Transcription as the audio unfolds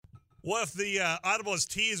Well, if the Audibles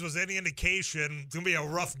tease was any indication, it's going to be a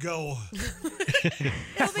rough go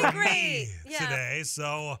It'll be great. today.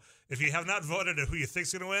 So if you have not voted on who you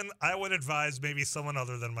think's going to win, I would advise maybe someone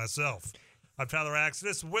other than myself. I'm Tyler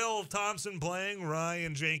Axis, Will Thompson playing,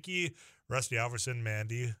 Ryan Janke, Rusty Alverson,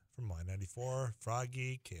 Mandy from Line 94,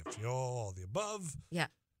 Froggy, KFGO, all the above. Yeah.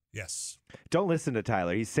 Yes. Don't listen to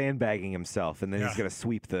Tyler. He's sandbagging himself, and then he's going to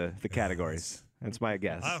sweep the categories. That's my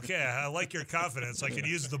guess. Okay, I like your confidence. I could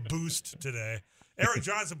use the boost today. Eric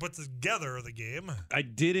Johnson put together the game. I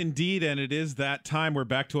did indeed, and it is that time. We're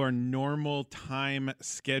back to our normal time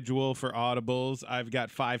schedule for Audibles. I've got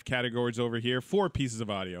 5 categories over here, 4 pieces of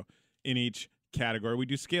audio in each category. We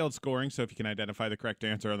do scaled scoring, so if you can identify the correct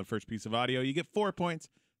answer on the first piece of audio, you get 4 points.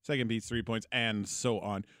 Second piece, 3 points, and so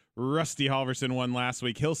on. Rusty Halverson won last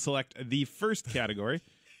week. He'll select the first category.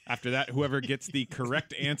 After that, whoever gets the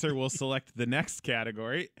correct answer will select the next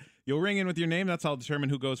category. You'll ring in with your name. That's how I'll determine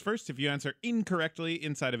who goes first. If you answer incorrectly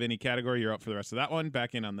inside of any category, you're out for the rest of that one.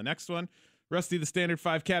 Back in on the next one. Rusty, the standard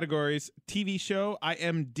 5 categories: TV show,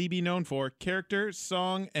 IMDb known for, character,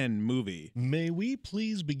 song, and movie. May we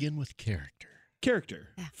please begin with character? Character,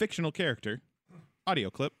 fictional character, audio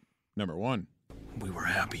clip, number 1. We were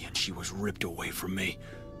happy and she was ripped away from me.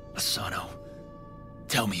 Asano,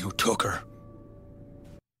 tell me who took her.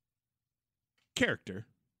 Character,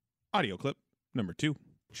 audio clip, number 2.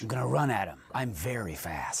 I'm gonna run at him. I'm very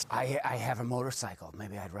fast. I have a motorcycle.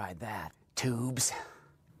 Maybe I'd ride that. Tubes,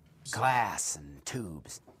 glass and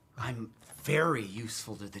tubes. I'm very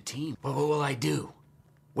useful to the team. But what will I do?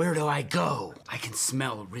 Where do I go? I can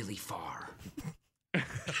smell really far.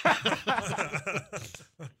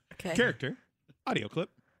 Okay. Character, audio clip,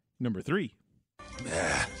 number 3.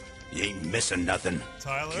 You ain't missing nothing.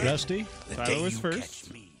 Tyler? Rusty? The Tyler day was you first.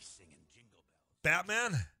 catch me singing Jingle Bells.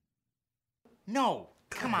 Batman? No,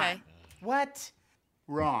 come Okay. on. What?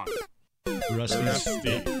 Wrong. Rusty.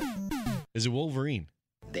 Is it Wolverine?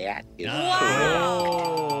 That is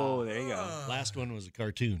Oh, there you go. Last one was a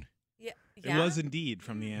cartoon. Yeah. It was indeed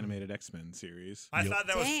from the animated X-Men series. I thought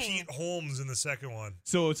that was Dang. Pete Holmes in the second one.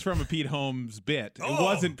 So it's from a Pete Holmes bit. It Oh.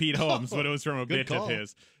 wasn't Pete Holmes, but it was from a Good bit of call.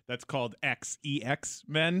 his. That's called X-E-X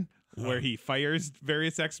Men, where he fires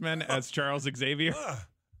various X-Men as Charles Xavier.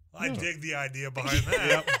 I dig the idea behind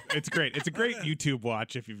that. Yep, it's great. It's a great YouTube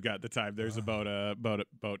watch if you've got the time. There's about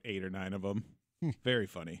 8 or 9 of them. Very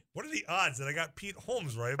funny. What are the odds that I got Pete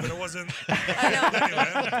Holmes right, but it wasn't? I know.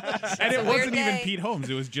 Anyway, And it a weird wasn't even day. Pete Holmes.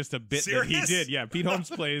 It was just a bit that he Serious? did. Yeah, Pete Holmes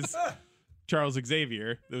plays Charles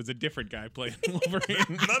Xavier. There was a different guy playing Wolverine.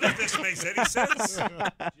 none of this makes any sense.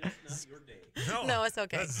 No, it's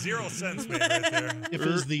okay. That's 0 cents made right there. If it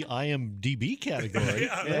was the IMDb category.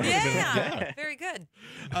 Yeah. Yeah. Very good.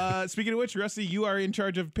 Speaking of which, Rusty, you are in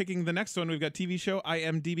charge of picking the next one. We've got TV show,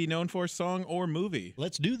 IMDb known for, song, or movie.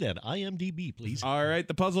 Let's do that. IMDb, please. All right,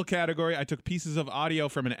 the puzzle category. I took pieces of audio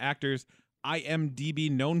from an actor's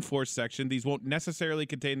IMDb known for section. These won't necessarily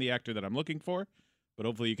contain the actor that I'm looking for, but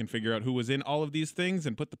hopefully you can figure out who was in all of these things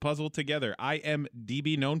and put the puzzle together.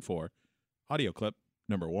 IMDb known for, audio clip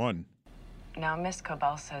number 1. Now, Miss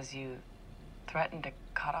Cobell says you threatened to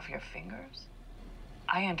cut off your fingers.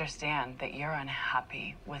 I understand that you're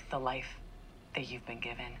unhappy with the life that you've been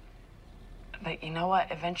given. But you know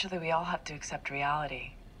what? Eventually we all have to accept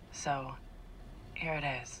reality. So, here it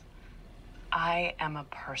is. I am a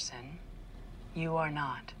person. You are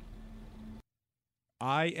not.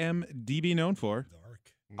 IMDb known for,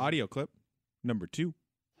 audio clip number 2.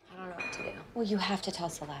 I don't know what to do. Well, you have to tell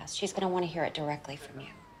Celeste. She's going to want to hear it directly from you.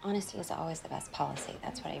 Honesty is always the best policy.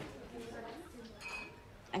 That's what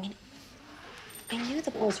I mean, I knew the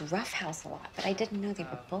boys roughhouse a lot, but I didn't know they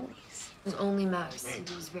were bullies. It was only Max. He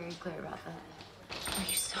was very clear about that. Are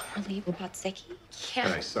you so relieved about Ziggy?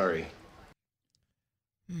 Yeah. sorry.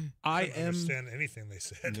 I don't understand anything they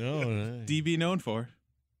said. No. DB known for,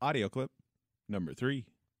 audio clip number 3.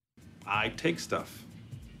 I take stuff.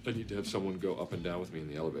 I need to have someone go up and down with me in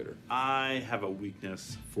the elevator. I have a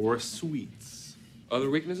weakness for sweets. Other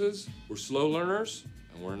weaknesses? We're slow learners,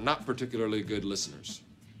 and we're not particularly good listeners.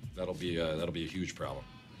 That'll be a huge problem.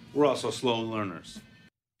 We're also slow learners.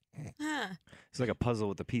 It's like a puzzle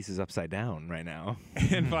with the pieces upside down right now.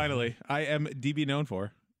 And finally, IMDb known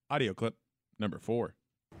for, audio clip number 4.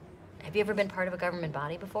 Have you ever been part of a government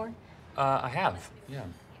body before? I have, yeah.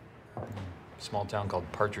 Small town called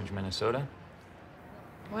Partridge, Minnesota.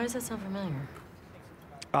 Why does that sound familiar?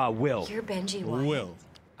 Will. You're Benji White. Will.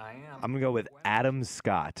 I am. I'm going to go with Adam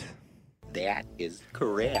Scott. That is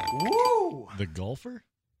correct. Woo! The golfer?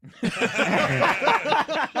 Is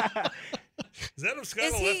that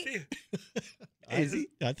Scott a lefty? Is he?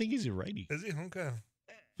 I think he's a righty. Is he? Okay.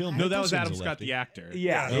 No, that was Mickelson Adam a Scott, lefty. the actor.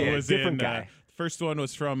 Yeah, Who yeah, was different in, guy. First one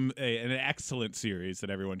was from an excellent series that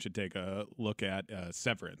everyone should take a look at,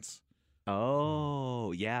 Severance.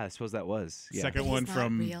 Oh, yeah, I suppose that was. Yeah. Second But he's one not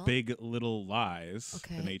from real? Big Little Lies,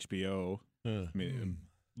 Okay. an HBO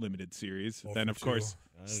limited series. Well, Then, for of course,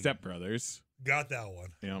 two. Step Brothers. Got that one.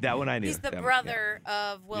 Yeah. That one I knew. He's the That one, brother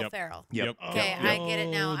of Will Yep. Ferrell. Yep. Okay, I get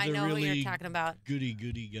it now. I the know who really you're talking about. Goody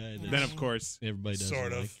guy. That Then, of course, everybody does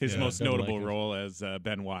Sort of. like. his Yeah, most doesn't notable like him. role as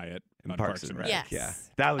Ben Wyatt In on Parks and Rec. Yes. Yeah.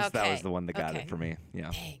 That was Okay. the one that got Okay. it for me.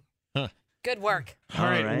 Yeah. Dang. Good work. All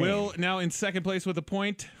right, right. Will now in second place with a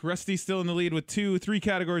point. Rusty still in the lead with 2. 3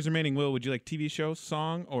 categories remaining. Will, would you like TV show,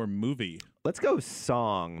 song, or movie? Let's go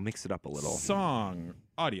song. Mix it up a little. Song.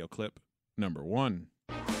 Audio clip number 1.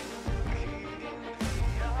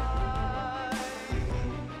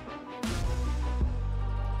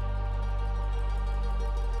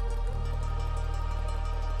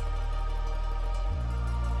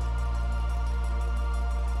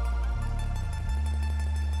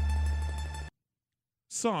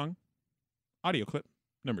 Song. Audio clip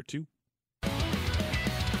number 2.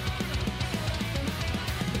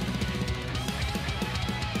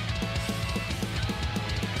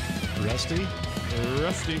 Rusty,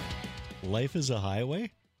 Rusty. Life is a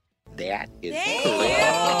Highway. That is Thank correct. you.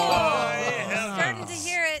 yeah. Starting to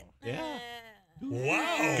hear it. Yeah.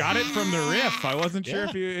 Wow. Got it from the riff. I wasn't sure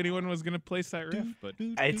if anyone was going to place that riff, but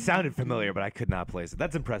It sounded familiar, but I could not place it.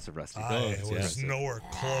 That's impressive, Rusty. I Oh, was yeah. nowhere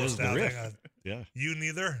close to the having riff. a. Yeah. You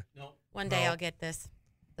neither? One day No. I'll get this.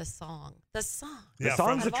 The song. The song. The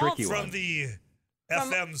song's from, a tricky from one. the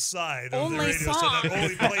From FM side of the only radio, so song. that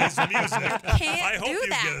only plays music. Can't I hope do you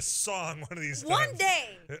that. get a song one of these times. One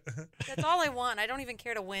day. That's all I want. I don't even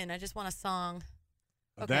care to win. I just want a song.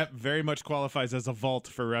 Okay. that very much qualifies as a vault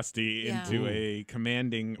for Rusty Yeah. into a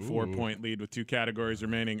commanding 4-point lead with 2 categories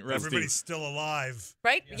remaining. Rusty, Everybody's still alive.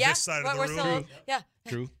 Right? Yeah. This side of the we're room. still. Yeah.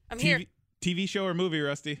 True. I'm here. TV show or movie,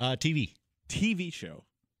 Rusty? TV. TV show.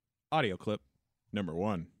 Audio clip number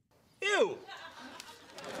 1. Ew!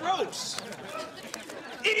 Gross!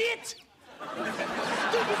 Idiot!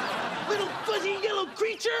 Stupid little fuzzy yellow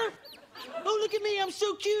creature! Oh, look at me, I'm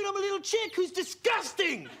so cute. I'm a little chick who's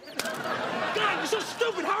disgusting! God, you're so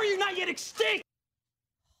stupid. How are you not yet extinct?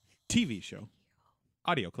 TV show.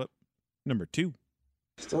 Audio clip number 2.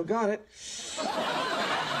 Still got it. Still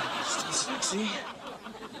sexy.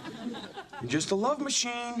 I'm just a love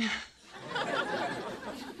machine.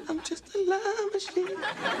 I'm just a love machine.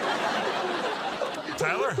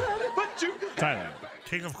 Tyler? What you? Tyler.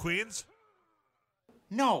 King of Queens?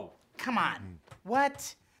 No, come on.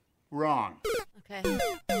 What? Wrong. Okay.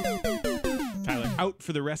 Tyler out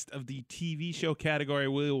for the rest of the TV show category.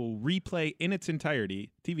 We will replay in its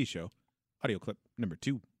entirety TV show. Audio clip number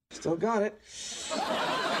 2. Still got it. Still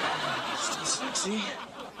sexy.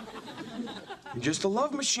 I'm just a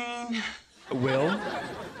love machine. Will,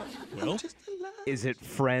 Will? is it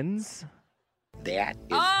Friends? That is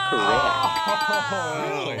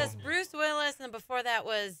Oh, that's Bruce Willis, and before that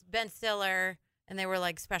was Ben Stiller, and they were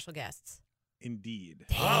like special guests. Indeed.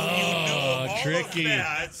 Wow, you knew all tricky. of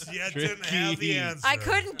that, yet didn't have the Tricky. answer. I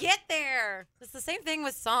couldn't get there. It's the same thing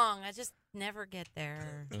with song. I just never get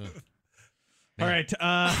there. All right.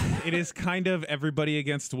 It is kind of everybody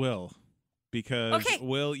against Will. Because, Okay.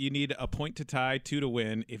 Will, you need a point to tie, 2 to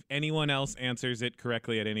win. If anyone else answers it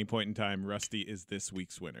correctly at any point in time, Rusty is this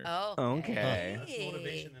week's winner. Oh. Okay.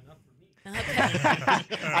 Motivation enough for me.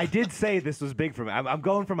 I did say this was big for me. I'm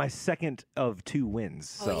going for my second of 2 wins.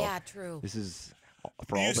 So Oh, yeah, true. This is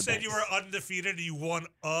for all You the said you bets. were undefeated and you won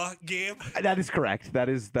a game? That is correct. That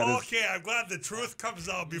is. Okay, I'm glad the truth comes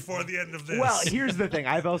out before the end of this. Well, here's the thing.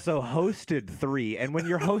 I've also hosted 3, and when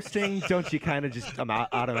you're hosting, don't you kind of just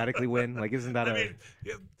automatically win? Like, isn't that I a? mean,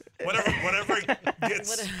 yeah, whatever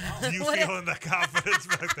gets you feeling the confidence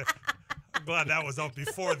back there. I'm glad that was out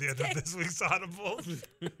before the end of this week's Audible.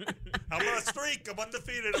 I'm on a streak. I'm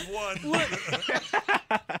undefeated. I've won.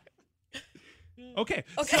 Okay.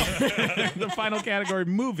 The final category,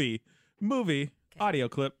 movie. Audio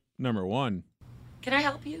clip number 1. Can I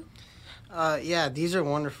help you? Yeah, these are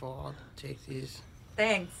wonderful. I'll take these.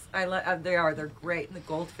 Thanks. They are. They're great. And the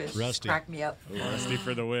goldfish Rusty. crack me up. Rusty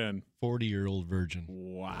for the win. 40-year-old virgin.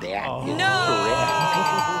 Wow.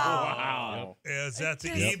 Wow. Is that the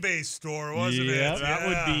Yep. eBay store, wasn't Yeah, it? that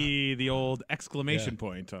would Yeah. be the old exclamation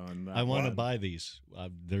point on that I want to one. buy these.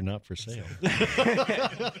 They're not for sale.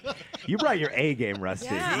 You brought your A game, Rusty.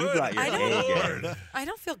 Yeah. You brought your I A don't- game. I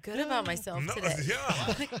don't feel good about myself No, today.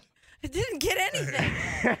 yeah. I didn't get anything.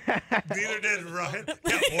 Neither did Ryan.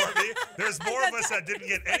 Yeah, or me. There's more of us that didn't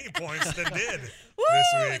get any points than did Woo! this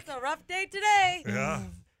week. It's a rough day today. Yeah.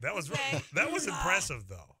 That was impressive,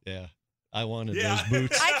 though. Yeah. I wanted Yeah. those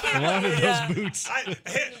boots. I wanted yeah. those boots.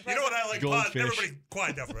 You know what I like? Goldfish. Everybody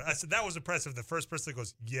quiet down for it. I said, that was impressive. The first person that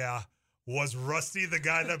goes, yeah. Was Rusty the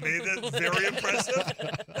guy that made it very impressive?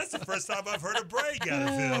 That's the first time I've heard a brag out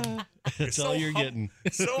of him. That's all you're getting.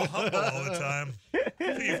 So humble all the time.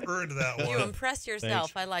 You've earned that one. You impress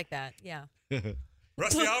yourself. I like that. Yeah.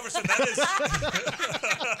 Rusty Alverson,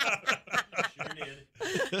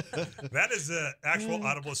 that is the actual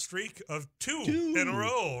Audible streak of two in a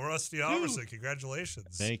row. Rusty Alverson,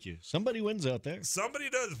 congratulations. Thank you. Somebody wins out there. Somebody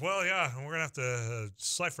does. Well, yeah, and we're going to have to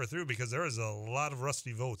cipher through because there is a lot of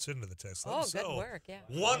Rusty votes into the text. Oh, so good work, yeah.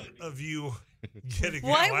 One of you getting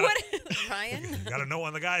Why would Ryan? Got to know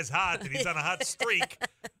when the guy's hot and he's on a hot streak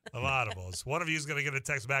of Audibles. One of you is going to get a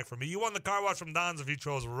text back from me. You won the car wash from Don's if you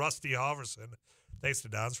chose Rusty Halverson. Thanks to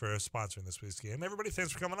Don's for sponsoring this week's game. Everybody,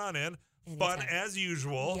 thanks for coming on in. Fun as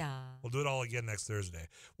usual. Yeah. We'll do it all again next Thursday.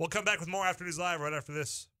 We'll come back with more After News Live right after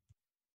this.